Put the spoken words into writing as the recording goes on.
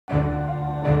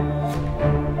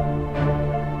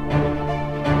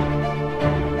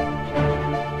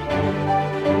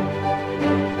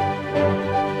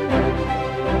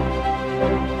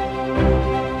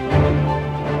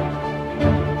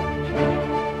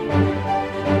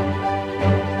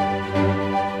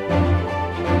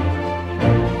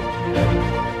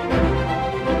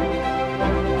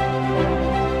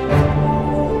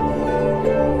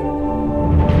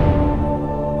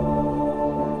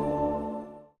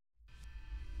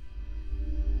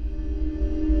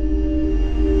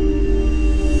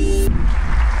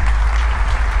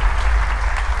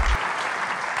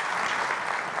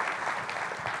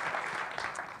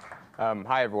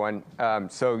Hi, everyone.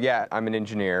 So yeah, I'm an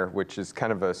engineer, which is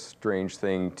kind of a strange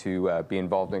thing to be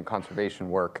involved in conservation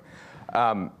work.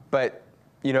 But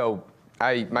you know,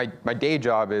 my day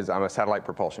job is I'm a satellite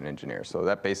propulsion engineer. So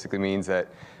that basically means that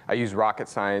I use rocket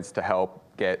science to help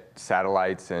get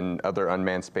satellites and other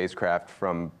unmanned spacecraft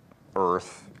from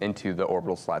Earth into the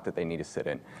orbital slot that they need to sit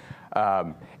in.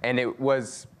 And it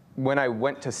was when I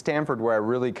went to Stanford where I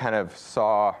really kind of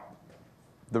saw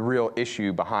the real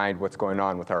issue behind what's going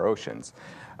on with our oceans.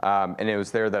 And it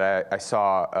was there that I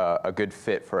saw a good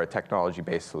fit for a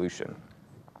technology-based solution.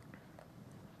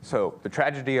 So the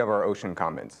tragedy of our ocean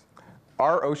commons.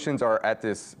 Our oceans are at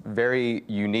this very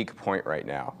unique point right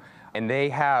now. And they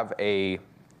have a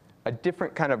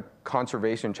different kind of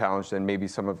conservation challenge than maybe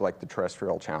some of like the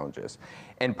terrestrial challenges.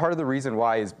 And part of the reason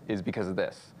why is because of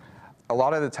this. A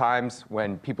lot of the times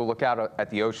when people look out at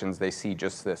the oceans, they see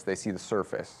just this. They see the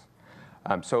surface.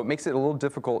 So it makes it a little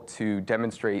difficult to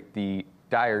demonstrate the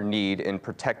dire need in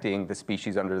protecting the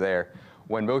species under there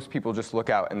when most people just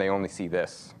look out and they only see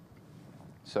this.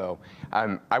 So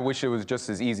I wish it was just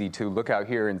as easy to look out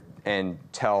here and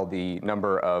tell the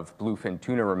number of bluefin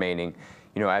tuna remaining,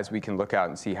 you know, as we can look out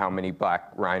and see how many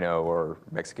black rhino or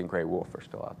Mexican gray wolf are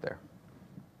still out there.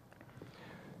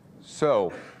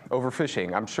 So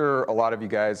overfishing. I'm sure a lot of you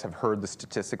guys have heard the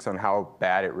statistics on how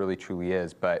bad it really truly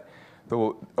is, but the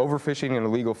overfishing and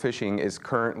illegal fishing is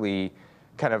currently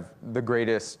kind of the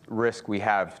greatest risk we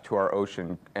have to our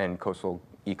ocean and coastal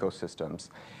ecosystems.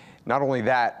 Not only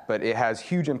that, but it has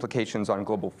huge implications on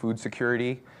global food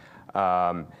security,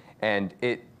 and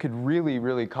it could really,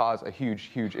 really cause a huge,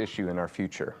 huge issue in our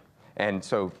future. And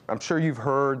so I'm sure you've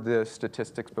heard the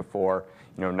statistics before.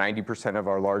 You know, 90% of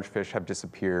our large fish have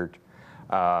disappeared.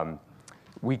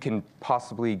 We can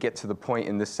possibly get to the point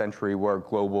in this century where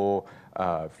global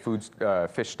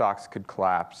fish stocks could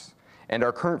collapse. And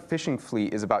our current fishing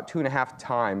fleet is about 2.5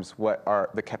 times what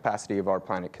the capacity of our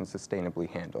planet can sustainably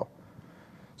handle.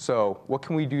 So what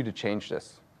can we do to change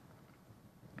this?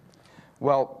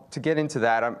 Well, to get into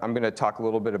that, I'm going to talk a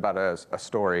little bit about a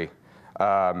story.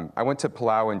 I went to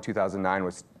Palau in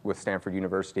 2009 with Stanford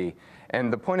University.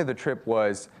 And the point of the trip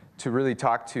was to really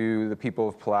talk to the people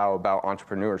of Palau about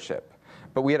entrepreneurship.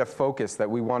 But we had a focus that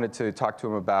we wanted to talk to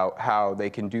them about how they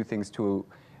can do things to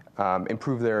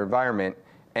improve their environment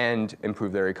and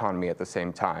improve their economy at the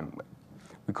same time.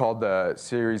 We called the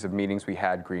series of meetings we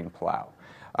had Green Palau.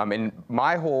 And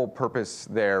my whole purpose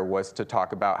there was to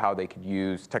talk about how they could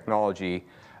use technology,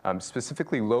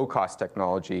 specifically low-cost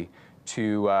technology,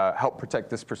 to help protect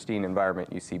this pristine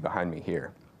environment you see behind me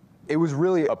here. It was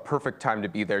really a perfect time to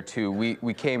be there, too.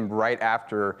 We came right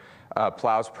after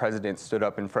Palau's president stood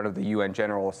up in front of the UN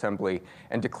General Assembly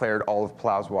and declared all of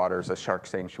Palau's waters a shark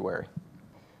sanctuary.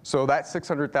 So that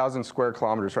 600,000 square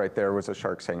kilometers right there was a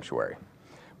shark sanctuary.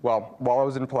 Well, while I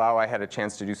was in Palau, I had a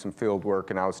chance to do some field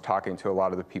work, and I was talking to a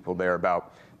lot of the people there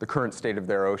about the current state of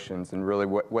their oceans and really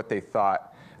what they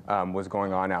thought was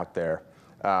going on out there.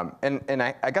 And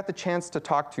I got the chance to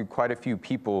talk to quite a few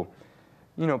people,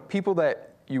 you know, people that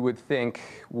you would think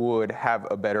would have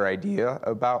a better idea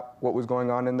about what was going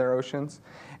on in their oceans.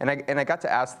 And I got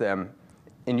to ask them,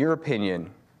 in your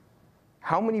opinion,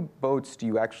 how many boats do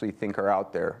you actually think are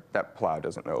out there that Palau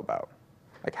doesn't know about?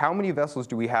 Like, how many vessels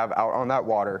do we have out on that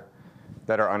water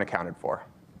that are unaccounted for?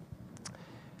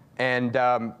 And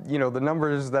you know, the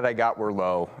numbers that I got were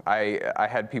low. I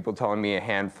had people telling me a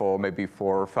handful, maybe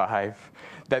 4 or 5,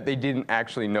 that they didn't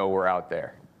actually know were out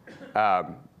there.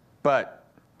 But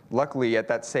luckily, at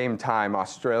that same time,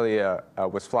 Australia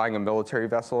was flying a military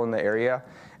vessel in the area,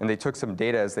 and they took some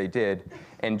data as they did.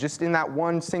 And just in that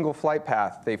one single flight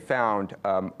path, they found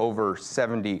over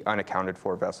 70 unaccounted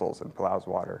for vessels in Palau's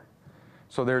water.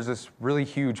 So there's this really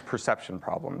huge perception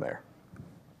problem there.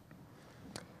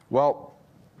 Well,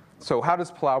 so how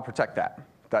does Palau protect that?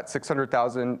 That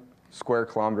 600,000 square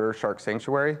kilometer shark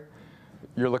sanctuary?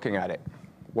 You're looking at it.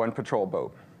 1 patrol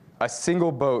boat. A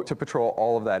single boat to patrol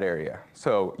all of that area.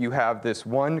 So you have this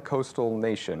one coastal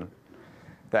nation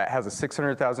that has a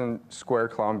 600,000 square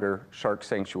kilometer shark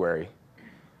sanctuary.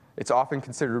 It's often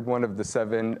considered one of the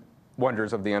 7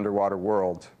 wonders of the underwater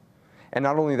world. And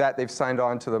not only that, they've signed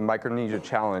on to the Micronesia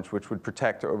Challenge, which would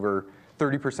protect over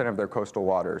 30% of their coastal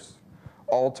waters,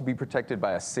 all to be protected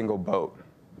by a single boat.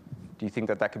 Do you think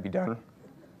that that could be done?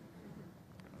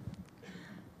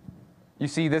 You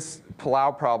see, this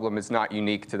Palau problem is not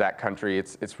unique to that country.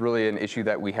 It's really an issue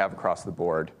that we have across the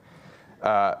board.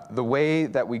 The way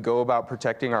that we go about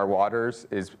protecting our waters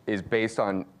is based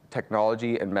on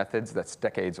technology and methods that's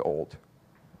decades old.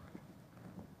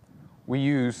 We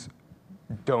use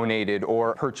donated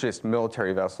or purchased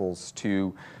military vessels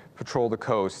to patrol the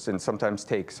coast and sometimes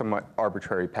take somewhat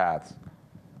arbitrary paths.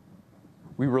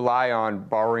 We rely on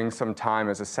borrowing some time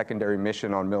as a secondary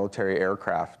mission on military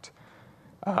aircraft.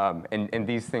 And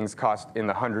these things cost in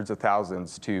the hundreds of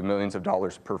thousands to millions of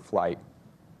dollars per flight.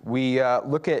 We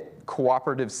look at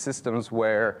cooperative systems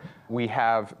where we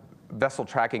have vessel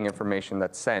tracking information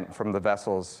that's sent from the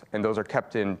vessels, and those are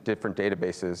kept in different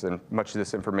databases, and much of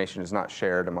this information is not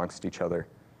shared amongst each other.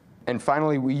 And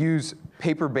finally, we use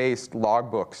paper-based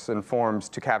logbooks and forms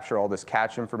to capture all this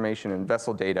catch information and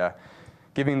vessel data,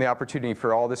 giving the opportunity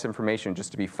for all this information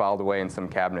just to be filed away in some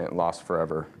cabinet and lost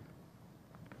forever.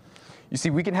 You see,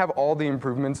 we can have all the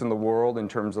improvements in the world in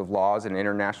terms of laws and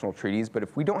international treaties, but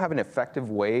if we don't have an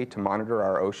effective way to monitor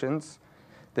our oceans,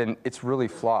 then it's really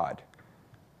flawed.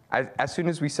 As soon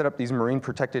as we set up these marine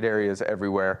protected areas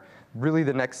everywhere, really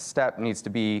the next step needs to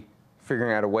be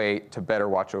figuring out a way to better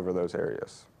watch over those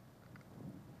areas.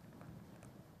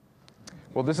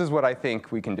 Well, this is what I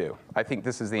think we can do. I think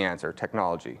this is the answer,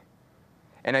 technology.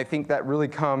 And I think that really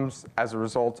comes as a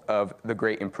result of the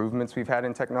great improvements we've had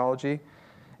in technology.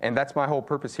 And that's my whole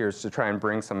purpose here, is to try and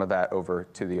bring some of that over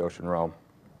to the ocean realm.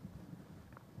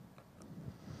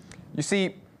 You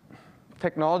see,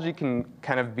 technology can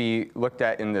kind of be looked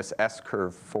at in this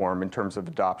S-curve form in terms of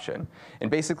adoption.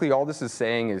 And basically all this is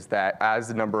saying is that as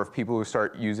the number of people who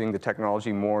start using the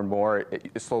technology more and more,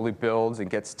 it slowly builds and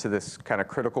gets to this kind of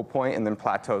critical point and then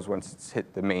plateaus once it's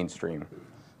hit the mainstream.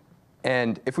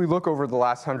 And if we look over the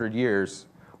last 100 years,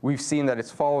 we've seen that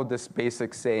it's followed this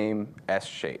basic same S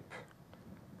shape.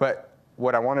 But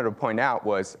what I wanted to point out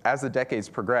was, as the decades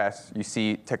progress, you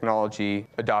see technology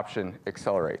adoption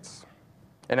accelerates.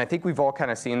 And I think we've all kind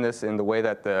of seen this in the way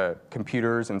that the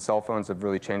computers and cell phones have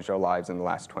really changed our lives in the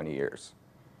last 20 years.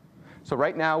 So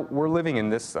right now, we're living in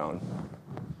this zone.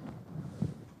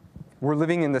 We're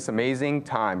living in this amazing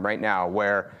time right now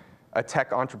where a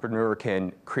tech entrepreneur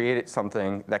can create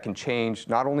something that can change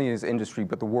not only his industry,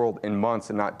 but the world in months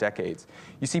and not decades.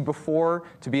 You see, before,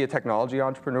 to be a technology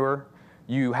entrepreneur,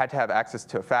 you had to have access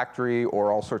to a factory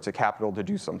or all sorts of capital to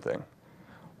do something.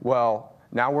 Well,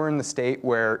 now we're in the state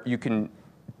where you can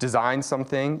design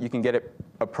something, you can get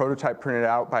a prototype printed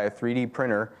out by a 3D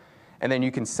printer, and then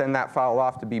you can send that file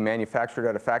off to be manufactured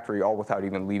at a factory all without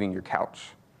even leaving your couch.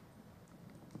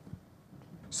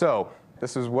 So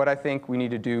this is what I think we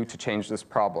need to do to change this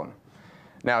problem.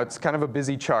 Now, it's kind of a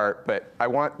busy chart, but I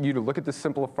want you to look at the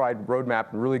simplified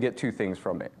roadmap and really get two things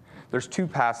from it. There's two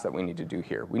paths that we need to do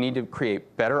here. We need to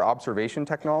create better observation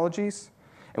technologies,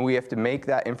 and we have to make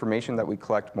that information that we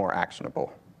collect more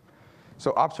actionable.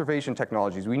 So observation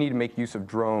technologies, we need to make use of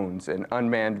drones and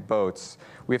unmanned boats.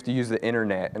 We have to use the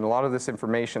internet and a lot of this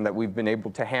information that we've been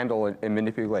able to handle and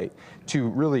manipulate to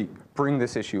really bring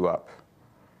this issue up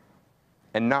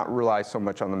and not rely so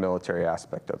much on the military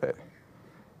aspect of it.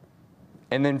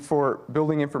 And then for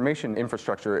building information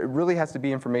infrastructure, it really has to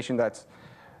be information that's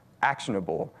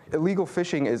actionable. Illegal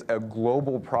fishing is a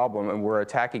global problem, and we're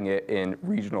attacking it in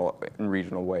regional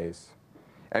ways.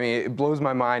 I mean, it blows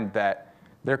my mind that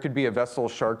there could be a vessel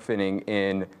shark finning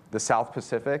in the South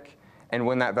Pacific, and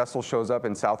when that vessel shows up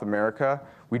in South America,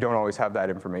 we don't always have that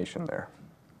information there.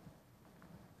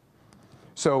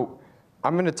 So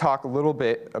I'm going to talk a little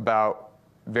bit about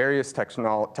various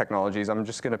technologies. I'm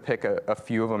just going to pick a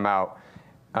few of them out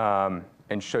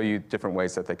and show you different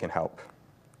ways that they can help.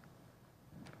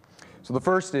 So the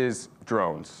first is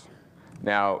drones.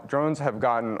 Now, drones have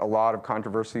gotten a lot of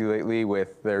controversy lately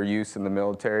with their use in the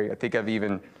military. I think I've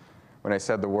even, when I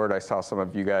said the word, I saw some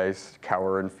of you guys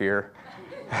cower in fear.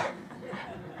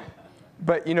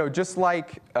 But you know, just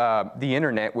like the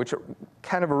internet, which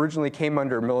kind of originally came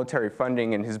under military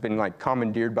funding and has been like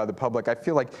commandeered by the public, I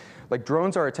feel like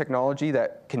drones are a technology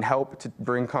that can help to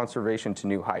bring conservation to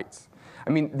new heights. I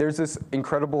mean, there's this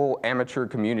incredible amateur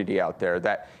community out there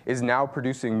that is now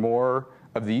producing more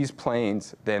of these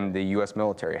planes than the US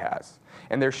military has.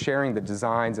 And they're sharing the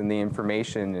designs and the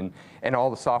information and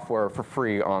all the software for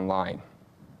free online.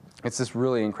 It's this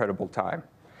really incredible time.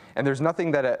 And there's nothing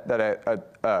that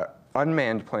a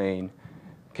unmanned plane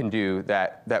can do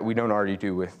that we don't already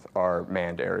do with our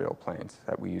manned aerial planes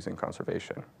that we use in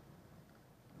conservation.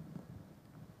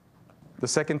 The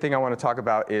second thing I want to talk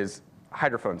about is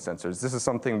hydrophone sensors. This is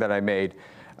something that I made.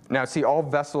 Now, see, all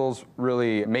vessels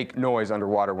really make noise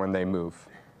underwater when they move.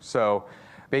 So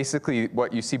basically,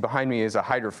 what you see behind me is a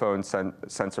hydrophone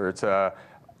sensor. It's a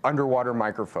underwater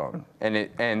microphone.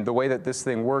 And the way that this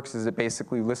thing works is it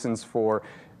basically listens for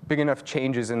big enough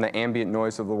changes in the ambient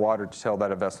noise of the water to tell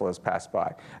that a vessel has passed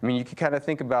by. I mean, you can kind of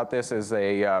think about this as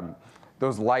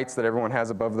those lights that everyone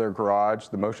has above their garage,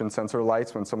 the motion sensor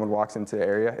lights when someone walks into the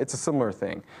area, it's a similar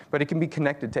thing. But it can be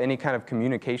connected to any kind of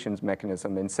communications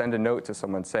mechanism and send a note to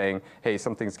someone saying, hey,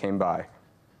 something's came by.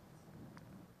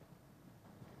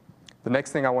 The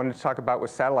next thing I wanted to talk about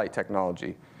was satellite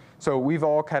technology. So we've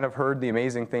all kind of heard the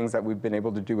amazing things that we've been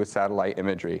able to do with satellite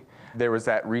imagery. There was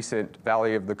that recent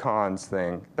Valley of the Cons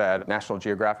thing that National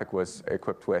Geographic was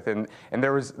equipped with. And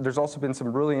there's also been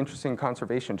some really interesting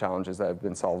conservation challenges that have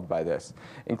been solved by this,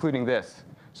 including this.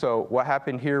 So what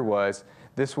happened here was,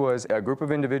 this was a group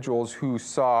of individuals who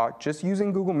saw, just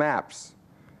using Google Maps,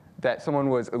 that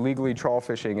someone was illegally trawl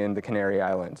fishing in the Canary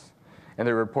Islands. And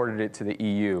they reported it to the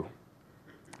EU.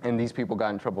 And these people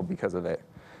got in trouble because of it.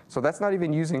 So that's not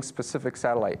even using specific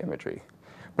satellite imagery.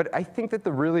 But I think that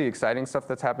the really exciting stuff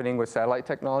that's happening with satellite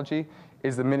technology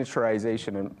is the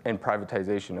miniaturization and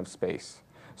privatization of space.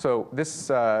 So this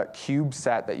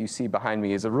CubeSat that you see behind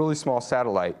me is a really small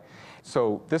satellite.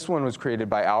 So this one was created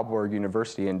by Aalborg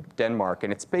University in Denmark,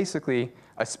 and it's basically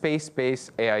a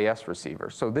space-based AIS receiver.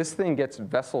 So this thing gets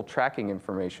vessel tracking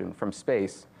information from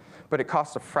space, but it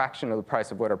costs a fraction of the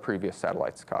price of what our previous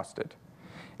satellites costed.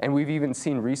 And we've even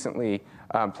seen recently,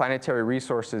 Planetary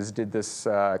Resources did this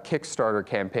Kickstarter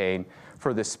campaign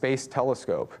for the space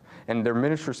telescope. And they're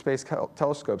miniature space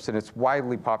telescopes, and it's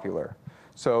widely popular.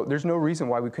 So there's no reason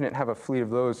why we couldn't have a fleet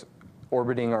of those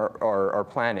orbiting our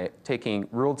planet, taking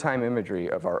real-time imagery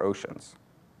of our oceans.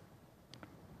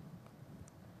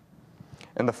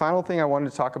 And the final thing I wanted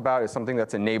to talk about is something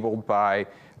that's enabled by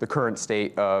the current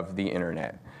state of the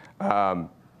internet.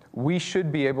 We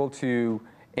should be able to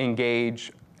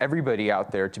engage everybody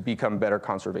out there to become better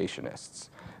conservationists.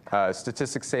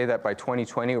 Statistics say that by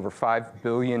 2020, over 5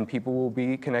 billion people will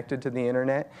be connected to the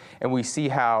internet. And we see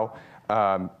how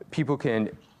people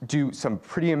can do some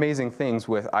pretty amazing things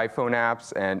with iPhone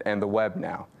apps and the web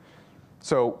now.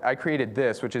 So I created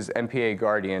this, which is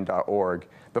mpaguardian.org.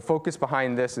 The focus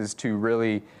behind this is to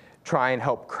really try and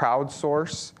help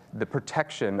crowdsource the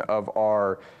protection of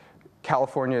our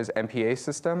California's MPA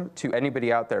system to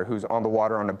anybody out there who's on the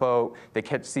water on a boat. They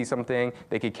see something,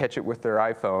 they could catch it with their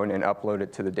iPhone and upload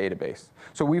it to the database.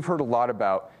 So we've heard a lot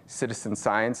about citizen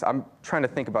science. I'm trying to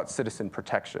think about citizen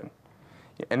protection.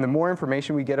 And the more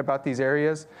information we get about these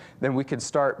areas, then we can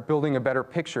start building a better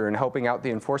picture and helping out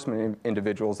the enforcement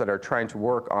individuals that are trying to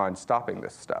work on stopping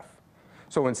this stuff.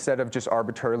 So instead of just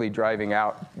arbitrarily driving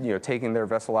out, taking their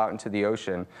vessel out into the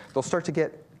ocean, they'll start to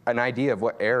get an idea of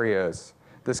what areas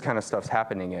this kind of stuff's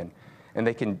happening in, and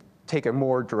they can take a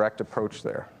more direct approach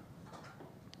there.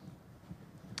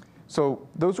 So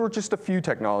those were just a few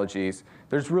technologies.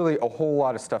 There's really a whole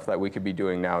lot of stuff that we could be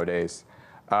doing nowadays.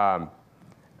 I'm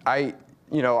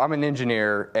an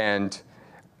engineer, and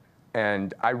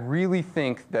I really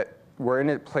think that we're in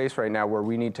a place right now where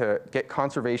we need to get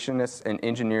conservationists and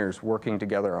engineers working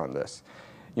together on this.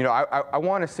 I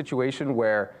want a situation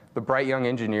where the bright young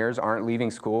engineers aren't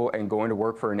leaving school and going to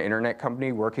work for an internet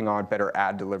company working on better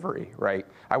ad delivery, right?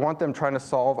 I want them trying to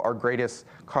solve our greatest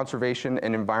conservation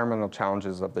and environmental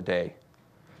challenges of the day.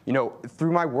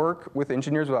 Through my work with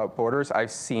Engineers Without Borders,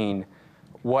 I've seen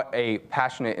what a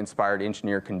passionate, inspired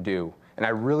engineer can do, and I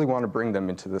really want to bring them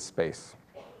into this space.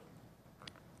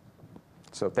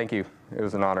 So thank you. It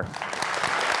was an honor.